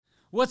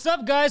What's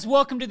up, guys?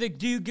 Welcome to the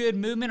Do Good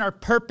Movement. Our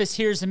purpose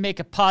here is to make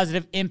a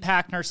positive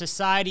impact in our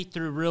society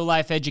through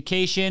real-life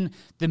education.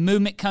 The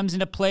movement comes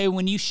into play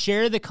when you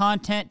share the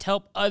content to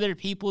help other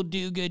people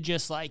do good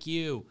just like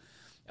you.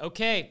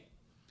 Okay,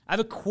 I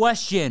have a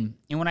question,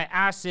 and when I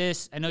ask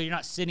this, I know you're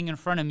not sitting in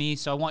front of me,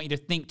 so I want you to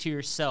think to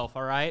yourself,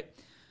 all right?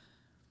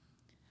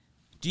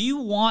 Do you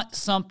want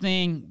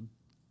something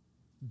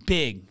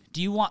big?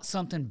 Do you want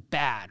something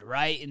bad,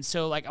 right? And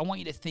so, I want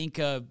you to think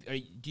of,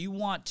 do you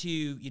want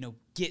to,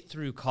 get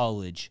through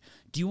college?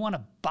 Do you want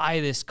to buy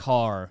this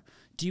car?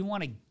 Do you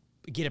want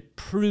to get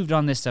approved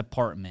on this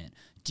apartment?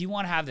 Do you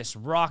want to have this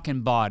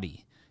rockin'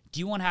 body? Do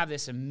you want to have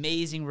this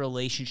amazing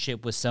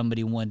relationship with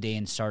somebody one day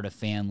and start a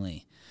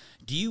family?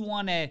 Do you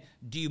want to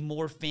do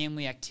more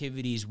family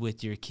activities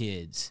with your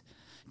kids?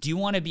 Do you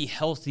want to be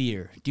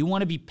healthier? Do you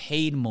want to be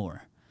paid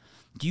more?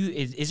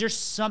 Is there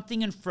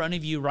something in front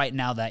of you right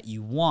now that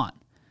you want?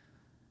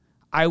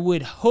 I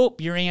would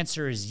hope your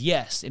answer is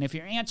yes. And if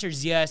your answer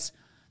is yes,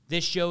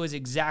 this show is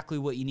exactly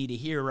what you need to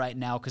hear right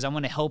now because I'm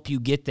going to help you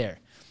get there.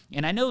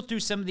 And I know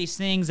through some of these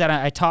things that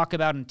I talk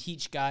about and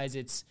teach guys,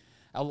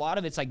 a lot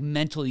of it's like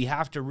mental. You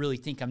have to really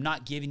think. I'm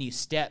not giving you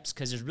steps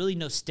because there's really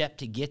no step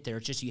to get there.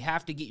 It's just you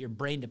have to get your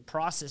brain to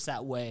process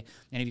that way.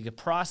 And if you could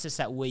process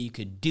that way, you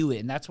could do it.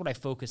 And that's what I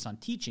focus on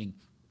teaching.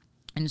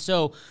 And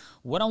so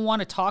what I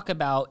want to talk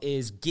about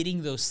is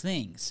getting those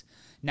things.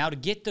 Now, to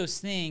get those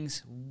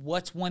things,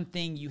 what's one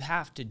thing you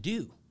have to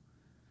do?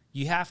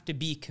 You have to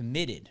be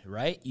committed,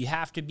 right? You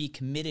have to be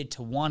committed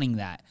to wanting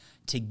that,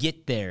 to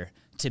get there,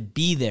 to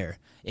be there.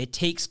 It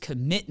takes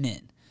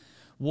commitment.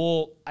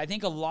 Well, I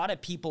think a lot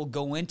of people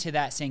go into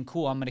that saying,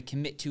 cool, I'm going to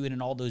commit to it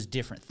and all those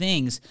different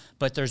things,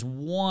 but there's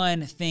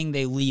one thing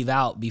they leave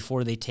out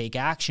before they take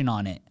action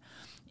on it.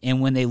 And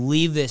when they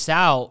leave this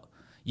out,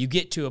 you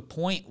get to a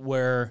point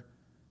where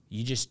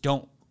you just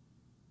don't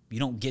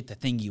get the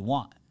thing you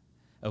want,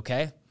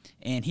 okay?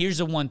 And here's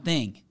the one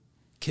thing.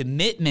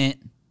 Commitment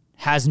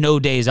has no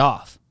days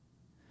off.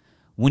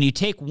 When you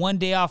take one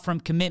day off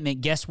from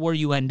commitment, guess where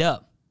you end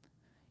up?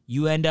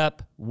 You end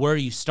up where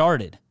you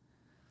started.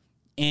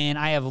 And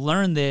I have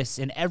learned this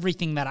in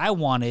everything that I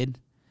wanted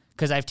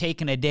because I've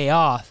taken a day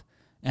off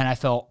and I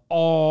fell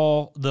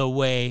all the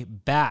way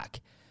back.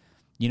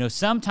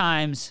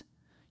 Sometimes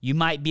you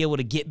might be able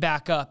to get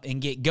back up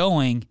and get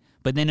going,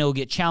 but then it'll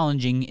get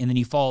challenging and then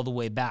you fall the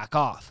way back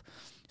off.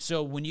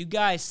 So when you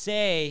guys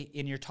say,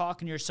 and you're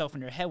talking to yourself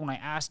in your head, when I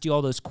asked you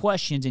all those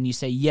questions and you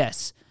say,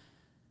 yes,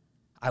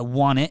 I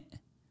want it,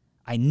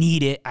 I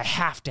need it, I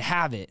have to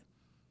have it.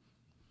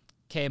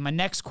 Okay, my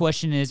next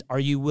question is, are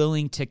you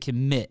willing to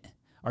commit?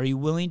 Are you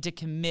willing to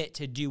commit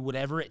to do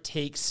whatever it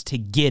takes to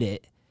get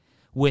it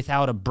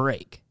without a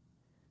break?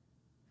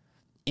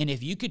 And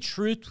if you could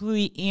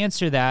truthfully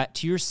answer that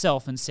to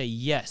yourself and say,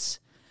 yes,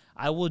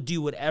 I will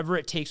do whatever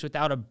it takes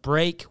without a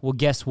break, well,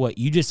 guess what?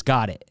 You just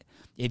got it.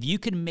 If you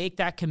can make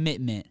that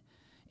commitment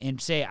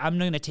and say, I'm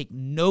going to take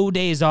no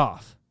days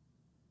off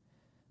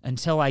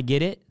until I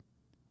get it,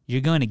 you're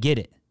going to get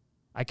it.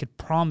 I could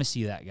promise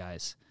you that,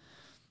 guys.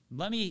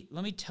 Let me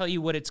tell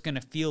you what it's going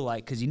to feel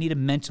like because you need to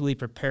mentally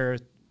prepare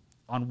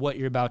on what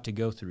you're about to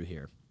go through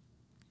here.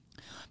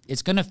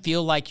 It's going to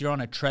feel like you're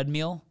on a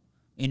treadmill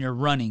and you're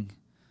running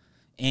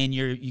and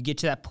you get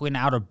to that point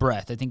out of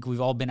breath. I think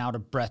we've all been out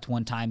of breath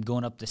one time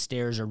going up the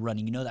stairs or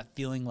running. You know that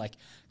feeling like,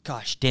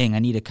 gosh, dang, I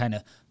need to kind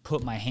of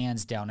put my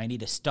hands down. I need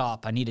to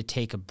stop. I need to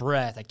take a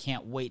breath. I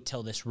can't wait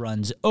till this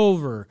runs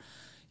over.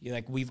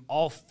 We've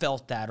all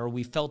felt that, or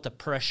we felt the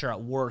pressure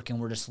at work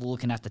and we're just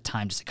looking at the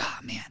time just like,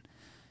 oh, man,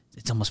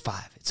 it's almost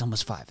 5. It's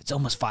almost 5. It's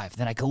almost 5.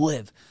 Then I can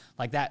live.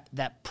 Like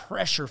that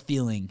pressure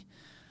feeling.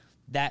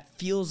 That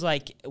feels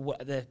like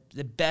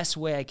the best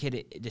way I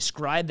could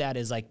describe that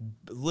is like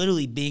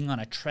literally being on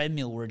a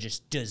treadmill where it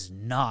just does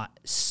not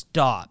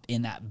stop.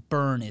 And that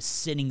burn is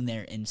sitting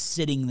there and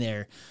sitting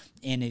there.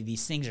 And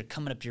these things are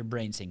coming up to your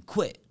brain saying,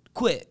 quit,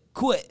 quit,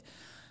 quit.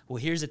 Well,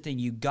 here's the thing.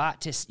 You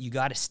got to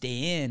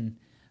stay in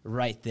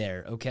right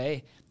there,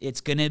 okay?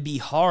 It's going to be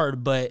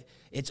hard, but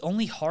it's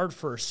only hard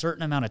for a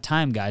certain amount of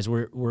time, guys.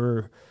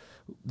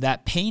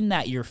 That pain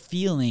that you're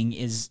feeling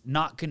is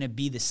not going to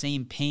be the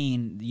same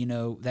pain,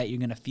 that you're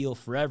going to feel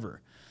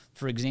forever.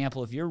 For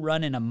example, if you're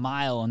running a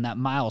mile and that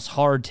mile's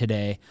hard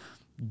today,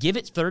 give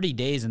it 30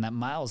 days and that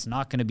mile's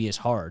not going to be as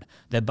hard.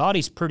 The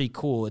body's pretty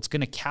cool. It's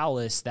going to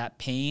callous that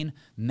pain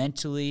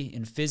mentally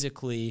and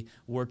physically.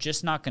 We're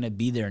just not going to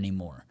be there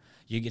anymore.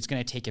 It's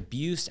going to take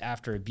abuse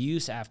after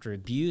abuse after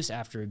abuse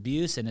after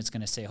abuse, and it's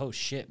going to say, oh,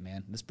 shit,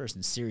 man, this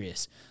person's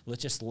serious.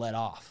 Let's just let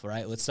off,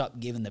 right? Let's stop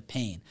giving the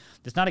pain.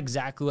 That's not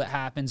exactly what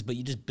happens, but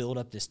you just build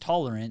up this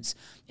tolerance,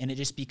 and it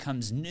just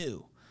becomes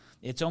new.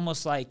 It's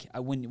almost like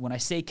when I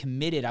say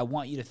committed, I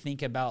want you to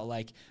think about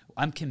like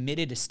I'm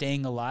committed to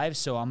staying alive,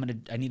 so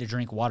I need to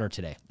drink water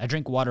today. I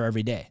drink water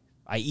every day.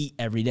 I eat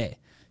every day.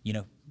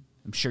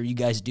 I'm sure you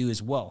guys do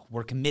as well.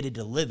 We're committed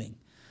to living.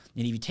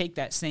 And if you take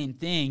that same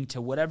thing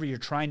to whatever you're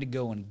trying to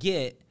go and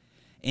get,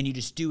 and you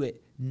just do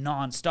it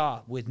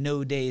nonstop with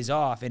no days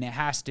off, and it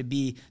has to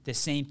be the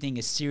same thing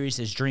as serious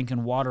as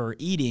drinking water or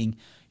eating,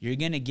 you're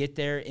going to get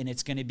there and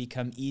it's going to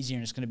become easier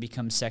and it's going to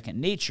become second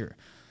nature.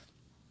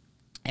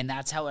 And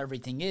that's how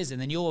everything is.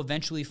 And then you'll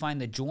eventually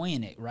find the joy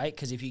in it, right?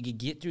 Because if you could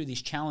get through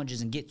these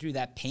challenges and get through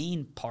that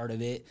pain part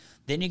of it,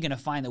 then you're going to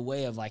find the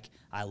way of like,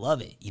 I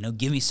love it. You know,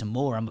 give me some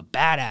more. I'm a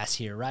badass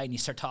here, right? And you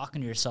start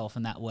talking to yourself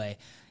in that way.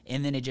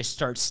 And then it just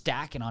starts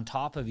stacking on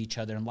top of each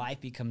other and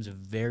life becomes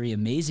very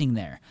amazing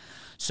there.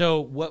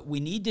 So what we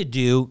need to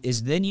do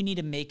is then you need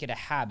to make it a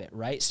habit,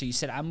 right? So you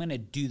said, I'm going to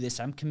do this.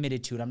 I'm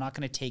committed to it. I'm not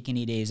going to take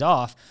any days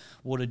off.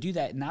 Well, to do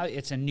that, now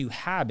it's a new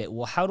habit.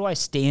 Well, how do I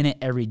stay in it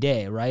every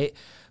day, right?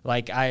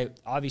 Like I've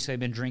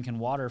been drinking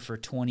water for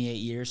 28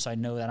 years, so I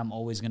know that I'm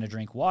always going to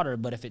drink water.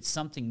 But if it's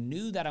something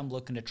new that I'm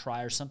looking to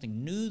try or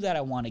something new that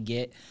I want to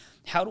get,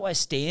 how do I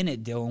stay in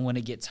it, Dylan, when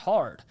it gets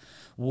hard?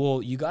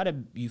 Well,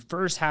 you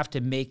first have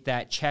to make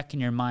that check in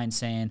your mind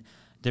saying,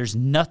 there's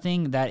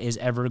nothing that is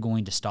ever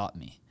going to stop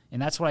me.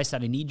 And that's why I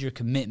said I need your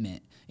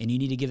commitment, and you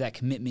need to give that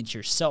commitment to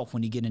yourself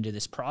when you get into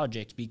this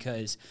project,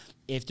 because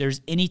if there's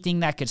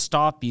anything that could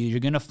stop you, you're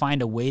going to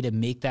find a way to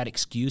make that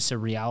excuse a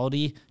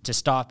reality to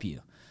stop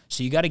you.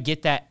 So you got to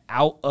get that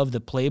out of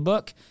the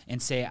playbook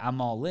and say, I'm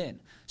all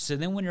in. So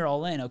then when you're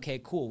all in, okay,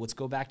 cool, let's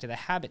go back to the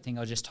habit thing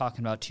I was just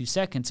talking about 2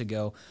 seconds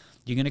ago.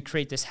 You're going to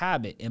create this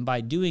habit, and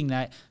by doing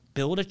that,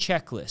 build a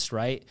checklist,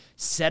 right?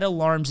 Set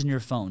alarms in your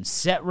phone,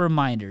 set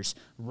reminders,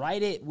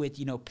 write it with,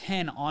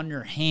 pen on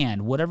your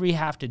hand, whatever you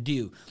have to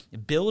do.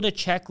 Build a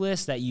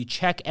checklist that you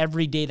check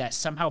every day that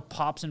somehow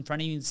pops in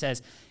front of you and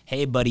says,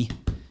 hey, buddy,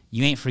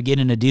 you ain't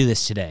forgetting to do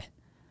this today.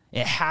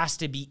 It has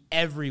to be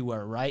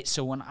everywhere, right?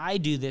 So when I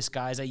do this,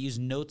 guys, I use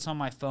notes on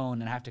my phone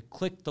and I have to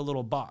click the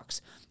little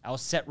box. I'll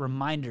set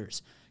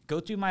reminders. Go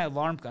through my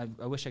alarm.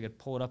 I wish I could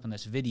pull it up in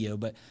this video,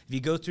 but if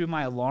you go through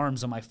my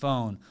alarms on my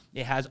phone,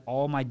 it has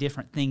all my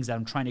different things that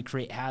I'm trying to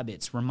create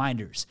habits,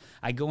 reminders.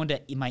 I go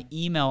into my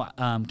email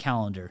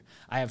calendar.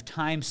 I have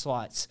time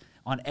slots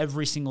on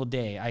every single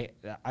day.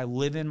 I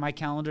live in my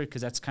calendar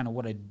because that's kind of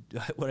what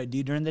I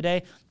do during the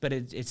day, but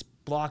it's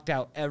blocked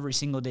out every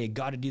single day.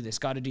 Got to do this,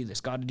 got to do this,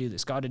 got to do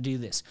this, got to do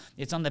this.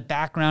 It's on the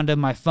background of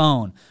my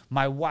phone.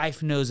 My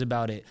wife knows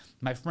about it.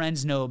 My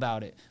friends know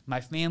about it.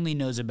 My family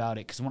knows about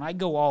it, because when I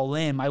go all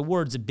in, my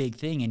word's a big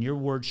thing, and your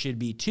word should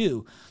be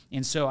too.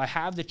 And so I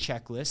have the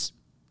checklist.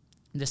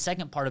 The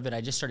second part of it,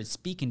 I just started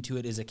speaking to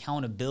it, is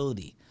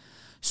accountability.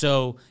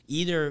 So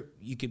either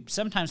you could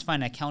sometimes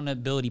find an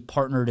accountability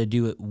partner to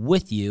do it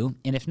with you,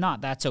 and if not,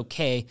 that's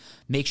okay.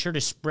 Make sure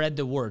to spread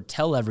the word.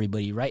 Tell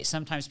everybody, right?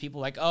 Sometimes people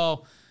are like,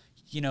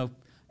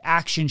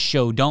 action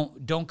show.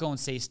 Don't go and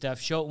say stuff.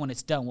 Show it when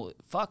it's done. Well,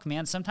 fuck,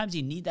 man. Sometimes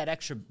you need that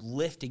extra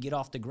lift to get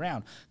off the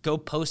ground. Go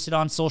post it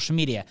on social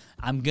media.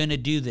 I'm going to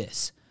do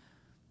this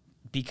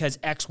because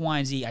X, Y,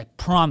 and Z, I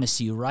promise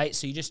you, right?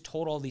 So you just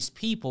told all these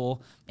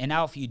people, and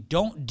now if you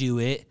don't do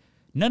it,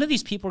 none of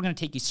these people are going to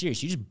take you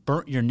serious. You just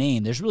burnt your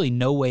name. There's really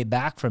no way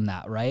back from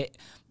that, right?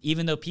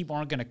 Even though people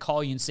aren't going to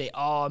call you and say,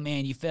 oh,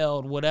 man, you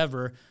failed,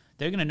 whatever,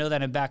 they're going to know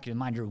that in the back of your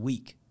mind you're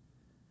weak,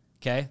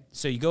 okay?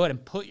 So you go ahead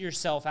and put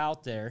yourself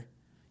out there.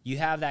 You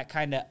have that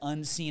kind of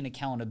unseen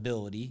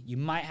accountability. You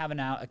might have an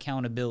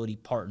accountability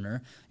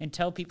partner, and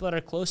tell people that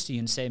are close to you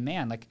and say,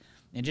 man,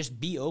 and just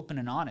be open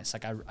and honest.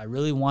 I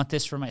really want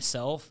this for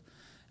myself,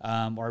 or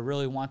I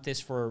really want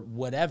this for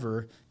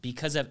whatever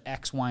because of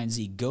X, Y, and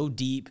Z. Go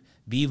deep,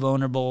 be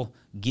vulnerable,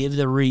 give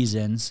the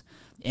reasons,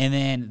 and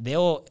then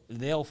they'll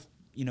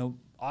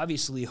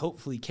obviously,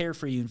 hopefully care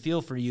for you and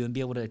feel for you and be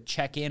able to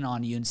check in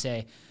on you and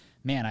say,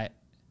 man,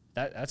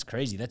 that's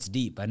crazy. That's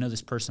deep. I know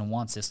this person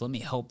wants this. Let me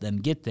help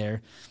them get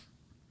there.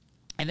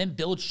 And then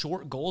build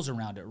short goals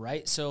around it,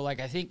 right? So I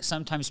think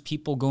sometimes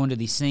people go into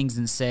these things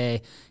and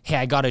say, hey,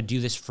 I got to do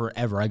this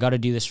forever. I got to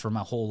do this for my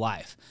whole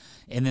life.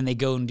 And then they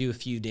go and do a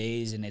few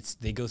days, and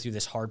they go through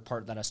this hard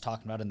part that I was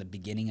talking about in the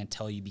beginning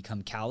until you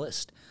become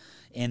calloused,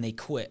 and they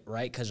quit,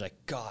 right? Because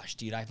gosh,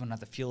 dude, I don't have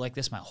to feel like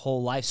this my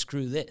whole life.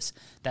 Screw this.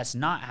 That's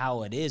not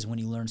how it is when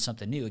you learn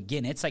something new.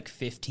 Again, it's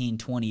 15,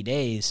 20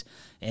 days,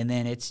 and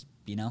then it's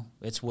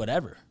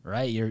whatever,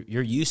 right?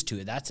 You're used to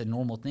it. That's a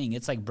normal thing.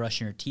 It's like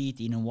brushing your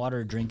teeth, eating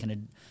water,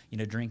 drinking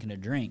a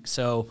drink.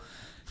 So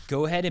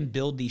go ahead and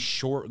build these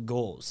short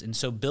goals. And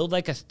so build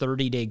a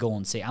 30-day goal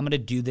and say, I'm going to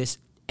do this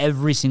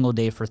every single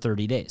day for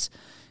 30 days.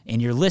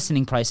 And you're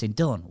listening, probably saying,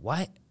 Dylan,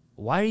 why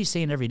are you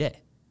saying every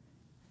day?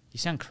 You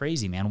sound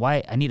crazy, man.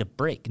 Why? I need a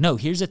break. No,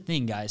 here's the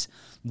thing, guys.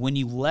 When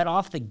you let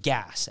off the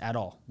gas at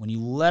all, and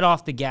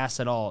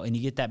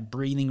you get that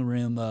breathing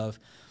room of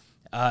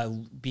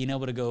being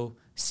able to go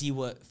see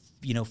what,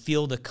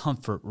 feel the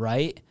comfort,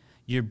 right?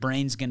 Your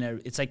brain's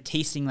it's like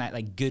tasting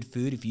that good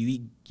food. If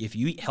you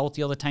eat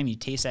healthy all the time, you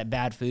taste that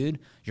bad food,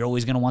 you're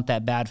always going to want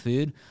that bad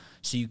food.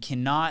 So you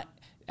cannot,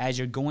 as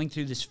you're going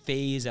through this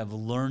phase of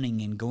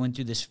learning and going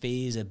through this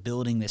phase of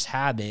building this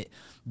habit,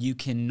 you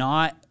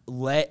cannot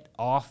let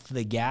off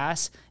the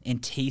gas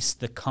and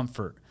taste the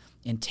comfort.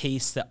 and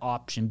taste the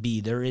option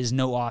B. There is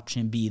no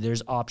option B.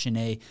 There's option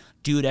A.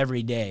 Do it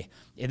every day.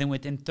 And then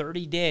within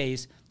 30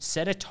 days,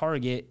 set a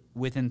target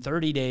within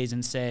 30 days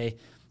and say,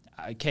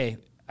 okay,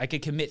 I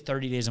could commit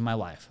 30 days of my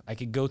life. I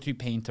could go through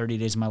pain 30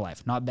 days of my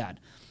life. Not bad.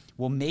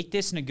 Well, make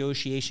this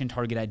negotiation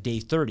target at day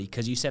 30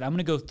 because you said, I'm going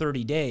to go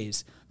 30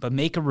 days, but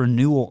make a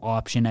renewal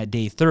option at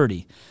day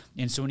 30.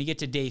 And so when you get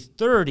to day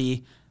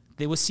 30,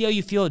 they will see how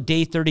you feel at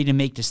day 30 to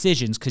make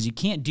decisions because you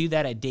can't do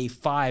that at day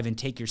 5 and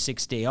take your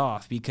 6th day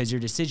off because your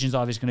decision is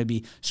obviously going to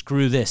be,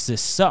 screw this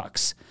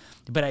sucks.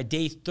 But at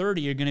day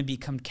 30, you're going to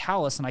become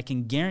callous, and I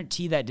can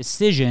guarantee that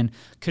decision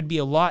could be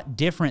a lot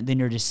different than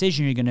your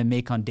decision you're going to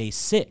make on day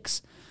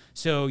 6.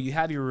 So you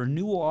have your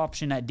renewal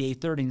option at day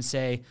 30 and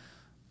say,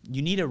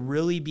 you need to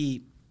really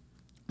be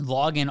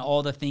logging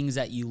all the things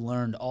that you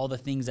learned, all the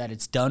things that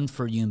it's done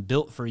for you and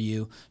built for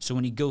you. So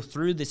when you go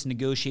through this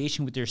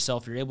negotiation with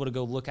yourself, you're able to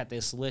go look at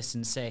this list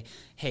and say,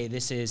 hey,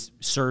 this is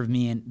serve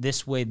me in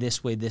this way,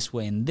 this way, this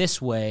way, and this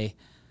way.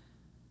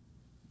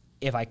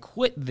 If I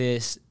quit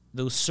this,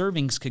 those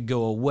servings could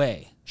go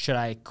away. Should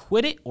I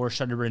quit it or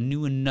should I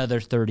renew another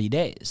 30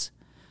 days?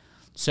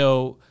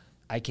 So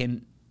I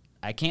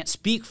can't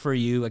speak for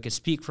you. I can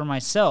speak for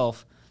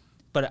myself,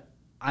 but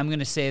I'm going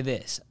to say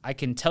this. I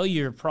can tell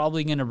you're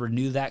probably going to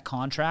renew that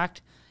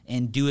contract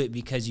and do it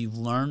because you've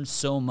learned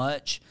so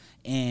much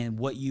and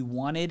what you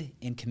wanted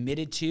and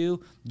committed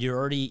to,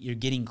 you're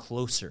getting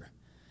closer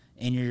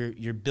and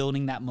you're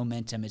building that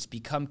momentum. It's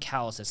become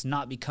callous. It's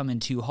not becoming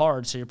too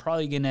hard. So you're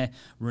probably going to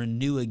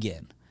renew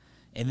again.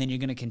 And then you're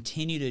going to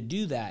continue to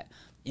do that.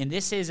 And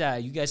this is,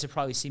 you guys have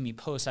probably seen me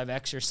post. I've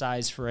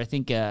exercised for, I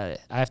think, I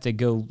have to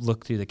go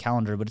look through the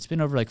calendar, but it's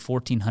been over like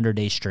 1,400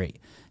 days straight.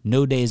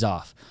 No days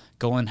off.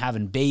 Going,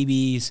 having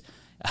babies,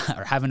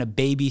 or having a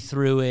baby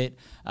through it.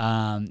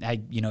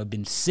 I've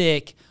been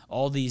sick,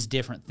 all these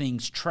different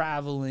things,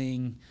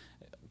 traveling.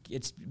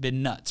 It's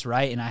been nuts,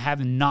 right? And I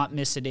have not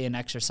missed a day in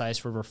exercise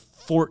for over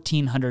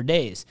 1,400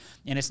 days.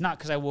 And it's not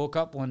because I woke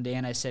up one day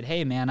and I said,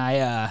 hey, man,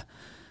 I'm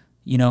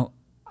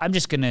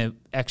just going to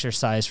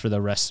exercise for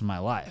the rest of my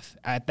life.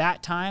 At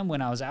that time,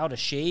 when I was out of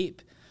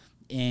shape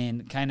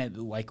and kind of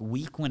like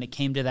weak when it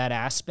came to that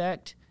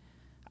aspect,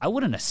 I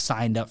wouldn't have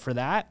signed up for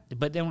that.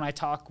 But then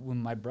when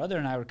my brother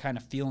and I were kind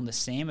of feeling the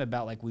same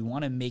about like, we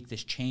want to make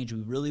this change.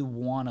 We really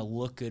want to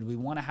look good. We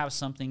want to have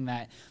something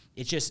that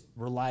it just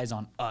relies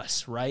on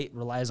us, right?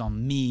 Relies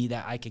on me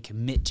that I could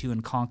commit to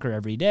and conquer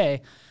every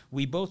day.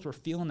 We both were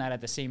feeling that at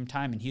the same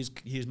time. And he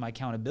was my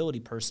accountability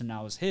person.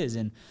 I was his.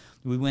 And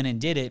we went and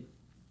did it.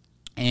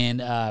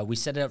 And we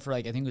set it up for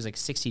I think it was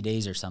 60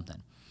 days or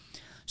something.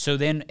 So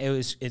then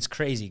it's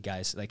crazy,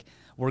 guys. Like,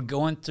 we're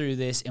going through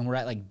this and we're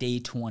at day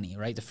 20,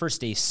 right? The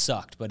first day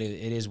sucked, but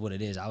it is what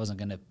it is. I wasn't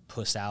going to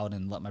puss out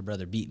and let my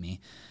brother beat me.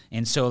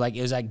 And so it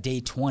was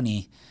day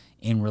 20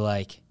 and we're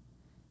like,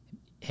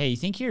 hey, you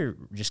think you're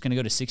just going to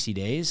go to 60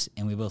 days?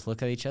 And we both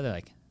look at each other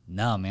like,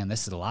 no, man,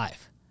 this is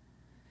life.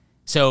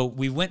 So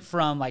we went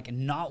from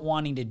not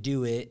wanting to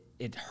do it,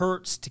 it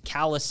hurts, to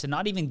callous, to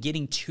not even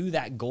getting to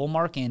that goal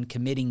mark and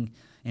committing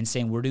and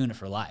saying we're doing it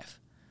for life.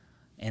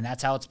 And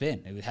that's how it's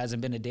been. It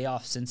hasn't been a day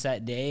off since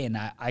that day. And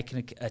I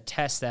can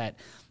attest that,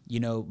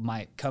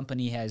 my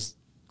company has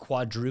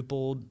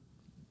quadrupled,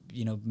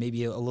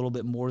 maybe a little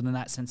bit more than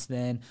that since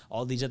then.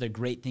 All these other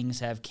great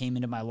things have came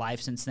into my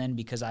life since then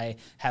because I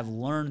have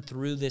learned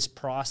through this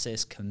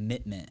process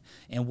commitment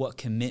and what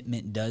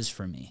commitment does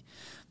for me.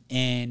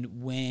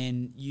 And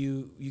when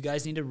you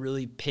guys need to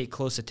really pay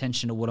close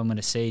attention to what I'm going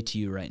to say to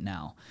you right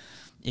now.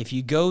 If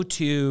you go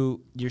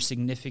to your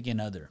significant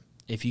other,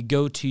 if you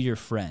go to your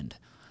friend,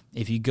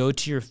 if you go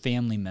to your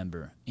family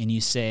member and you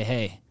say,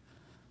 hey,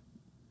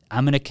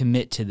 I'm going to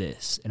commit to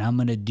this and I'm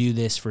going to do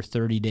this for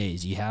 30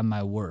 days. You have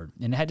my word.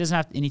 And it doesn't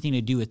have anything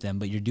to do with them,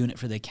 but you're doing it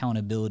for the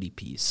accountability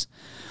piece.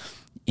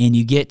 And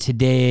you get to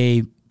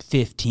day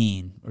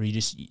 15 or you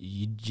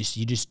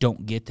just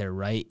don't get there,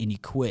 right? And you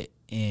quit.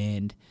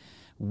 And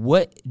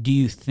what do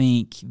you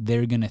think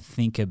they're going to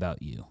think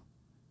about you?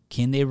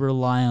 Can they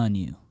rely on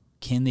you?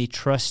 Can they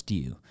trust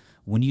you?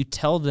 When you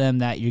tell them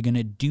that you're going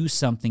to do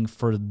something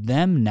for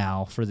them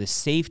now, for the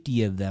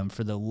safety of them,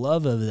 for the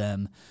love of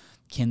them,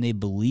 can they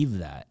believe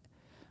that?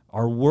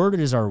 Our word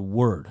is our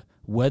word.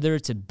 Whether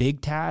it's a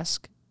big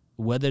task,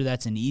 whether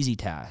that's an easy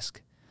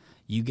task,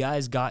 you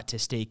guys got to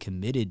stay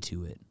committed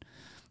to it.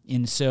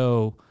 And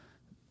so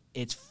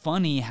it's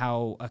funny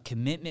how a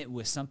commitment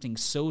with something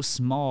so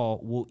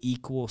small will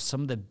equal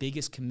some of the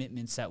biggest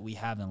commitments that we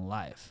have in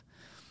life.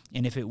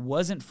 And if it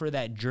wasn't for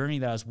that journey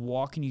that I was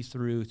walking you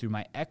through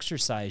my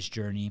exercise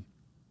journey,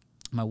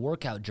 my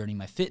workout journey,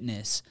 my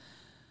fitness,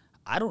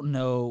 I don't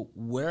know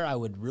where I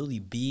would really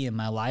be in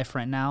my life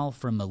right now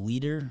from a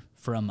leader,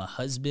 from a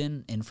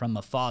husband, and from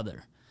a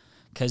father.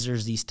 Because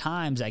there's these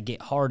times that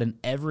get hard in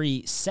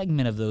every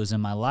segment of those in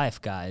my life,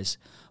 guys,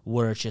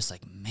 where it's just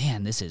like,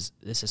 man, this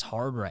is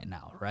hard right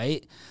now,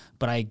 right?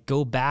 But I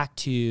go back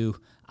to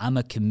I'm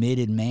a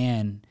committed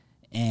man,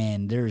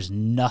 and there's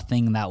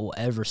nothing that will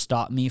ever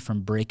stop me from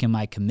breaking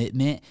my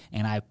commitment.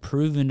 And I've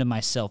proven to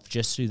myself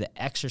just through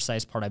the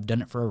exercise part, I've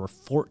done it for over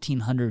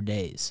 1,400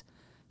 days.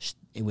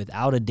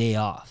 without a day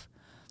off,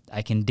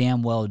 I can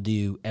damn well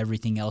do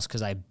everything else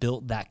because I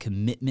built that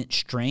commitment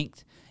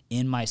strength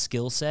in my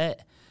skill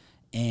set.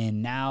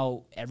 And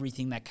now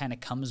everything that kind of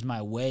comes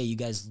my way, you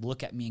guys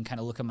look at me and kind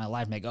of look at my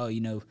life and like,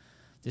 oh,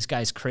 this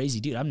guy's crazy.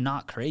 Dude, I'm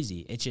not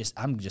crazy. It's just,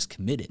 I'm just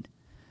committed.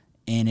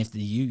 And if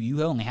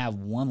you only have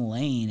one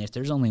lane, if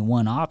there's only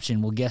one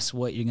option, well, guess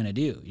what you're going to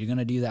do? You're going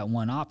to do that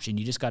one option.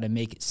 You just got to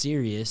make it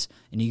serious,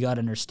 and you got to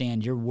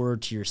understand your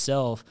word to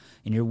yourself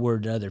and your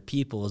word to other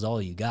people is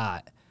all you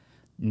got.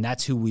 And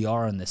that's who we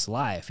are in this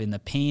life. And the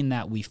pain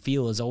that we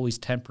feel is always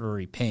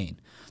temporary pain.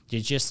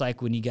 It's just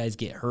like when you guys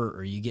get hurt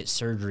or you get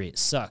surgery, it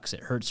sucks.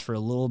 It hurts for a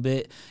little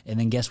bit, and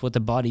then guess what the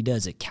body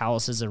does? It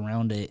calluses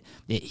around it,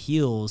 it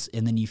heals,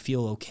 and then you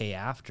feel okay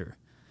after.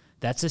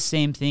 That's the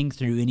same thing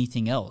through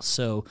anything else.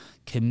 So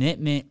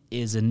commitment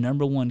is the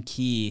number one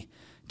key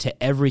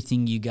to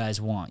everything you guys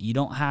want. You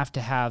don't have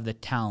to have the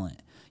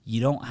talent. You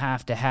don't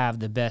have to have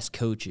the best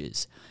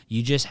coaches.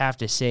 You just have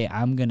to say,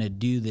 I'm going to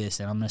do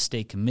this and I'm going to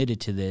stay committed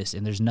to this,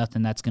 and there's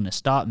nothing that's going to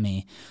stop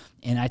me.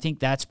 And I think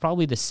that's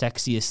probably the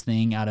sexiest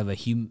thing out of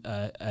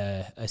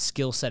a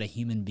skill set a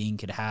human being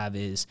could have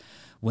is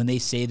when they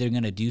say they're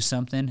going to do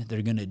something,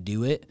 they're going to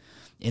do it.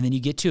 And then you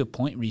get to a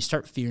point where you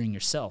start fearing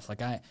yourself.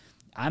 Like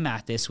I'm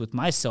at this with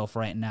myself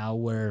right now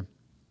where,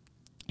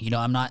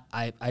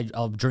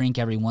 I'll drink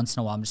every once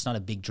in a while. I'm just not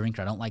a big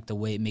drinker. I don't like the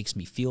way it makes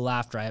me feel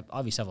after. I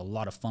obviously have a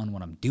lot of fun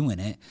when I'm doing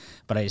it,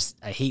 but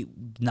I hate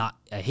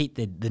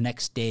the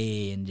next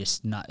day and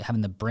just not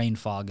having the brain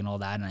fog and all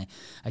that. And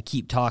I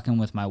keep talking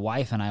with my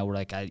wife and we're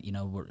like,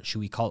 should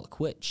we call it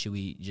quits? Should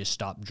we just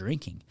stop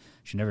drinking?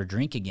 Should never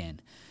drink again?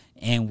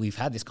 And we've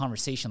had this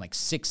conversation like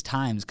 6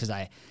 times because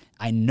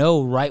I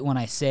know right when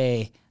I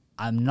say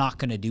I'm not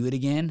going to do it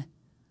again.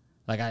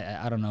 Like,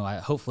 I don't know,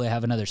 hopefully I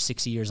have another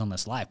 60 years on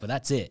this life, but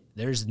that's it.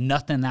 There's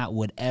nothing that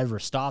would ever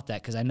stop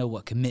that because I know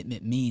what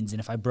commitment means. And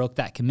if I broke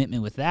that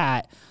commitment with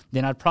that,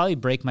 then I'd probably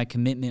break my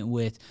commitment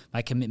with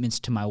my commitments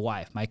to my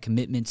wife, my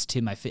commitments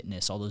to my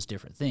fitness, all those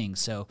different things.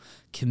 So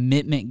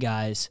commitment,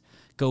 guys,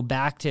 go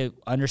back to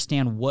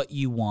understand what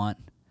you want.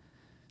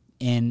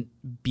 And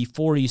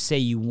before you say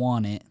you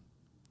want it,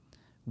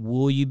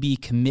 will you be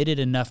committed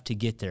enough to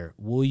get there?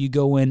 Will you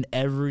go in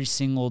every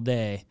single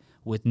day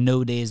with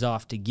no days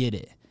off to get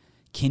it?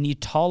 Can you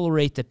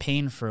tolerate the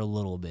pain for a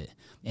little bit?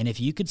 And if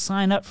you could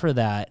sign up for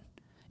that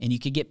and you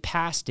could get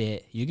past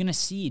it, you're going to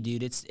see,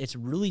 dude, it's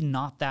really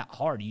not that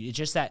hard. It's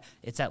just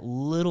it's that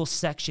little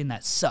section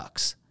that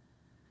sucks.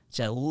 It's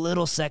that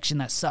little section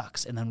that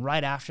sucks. And then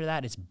right after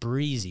that, it's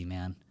breezy,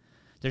 man.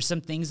 There's some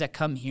things that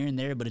come here and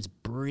there, but it's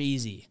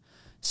breezy.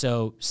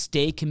 So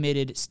stay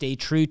committed, stay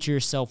true to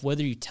yourself.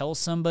 Whether you tell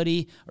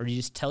somebody or you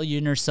just tell your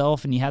inner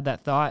self and you have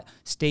that thought,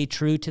 stay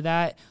true to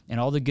that, and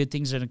all the good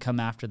things are going to come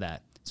after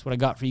that. That's what I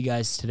got for you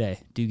guys today.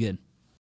 Do good.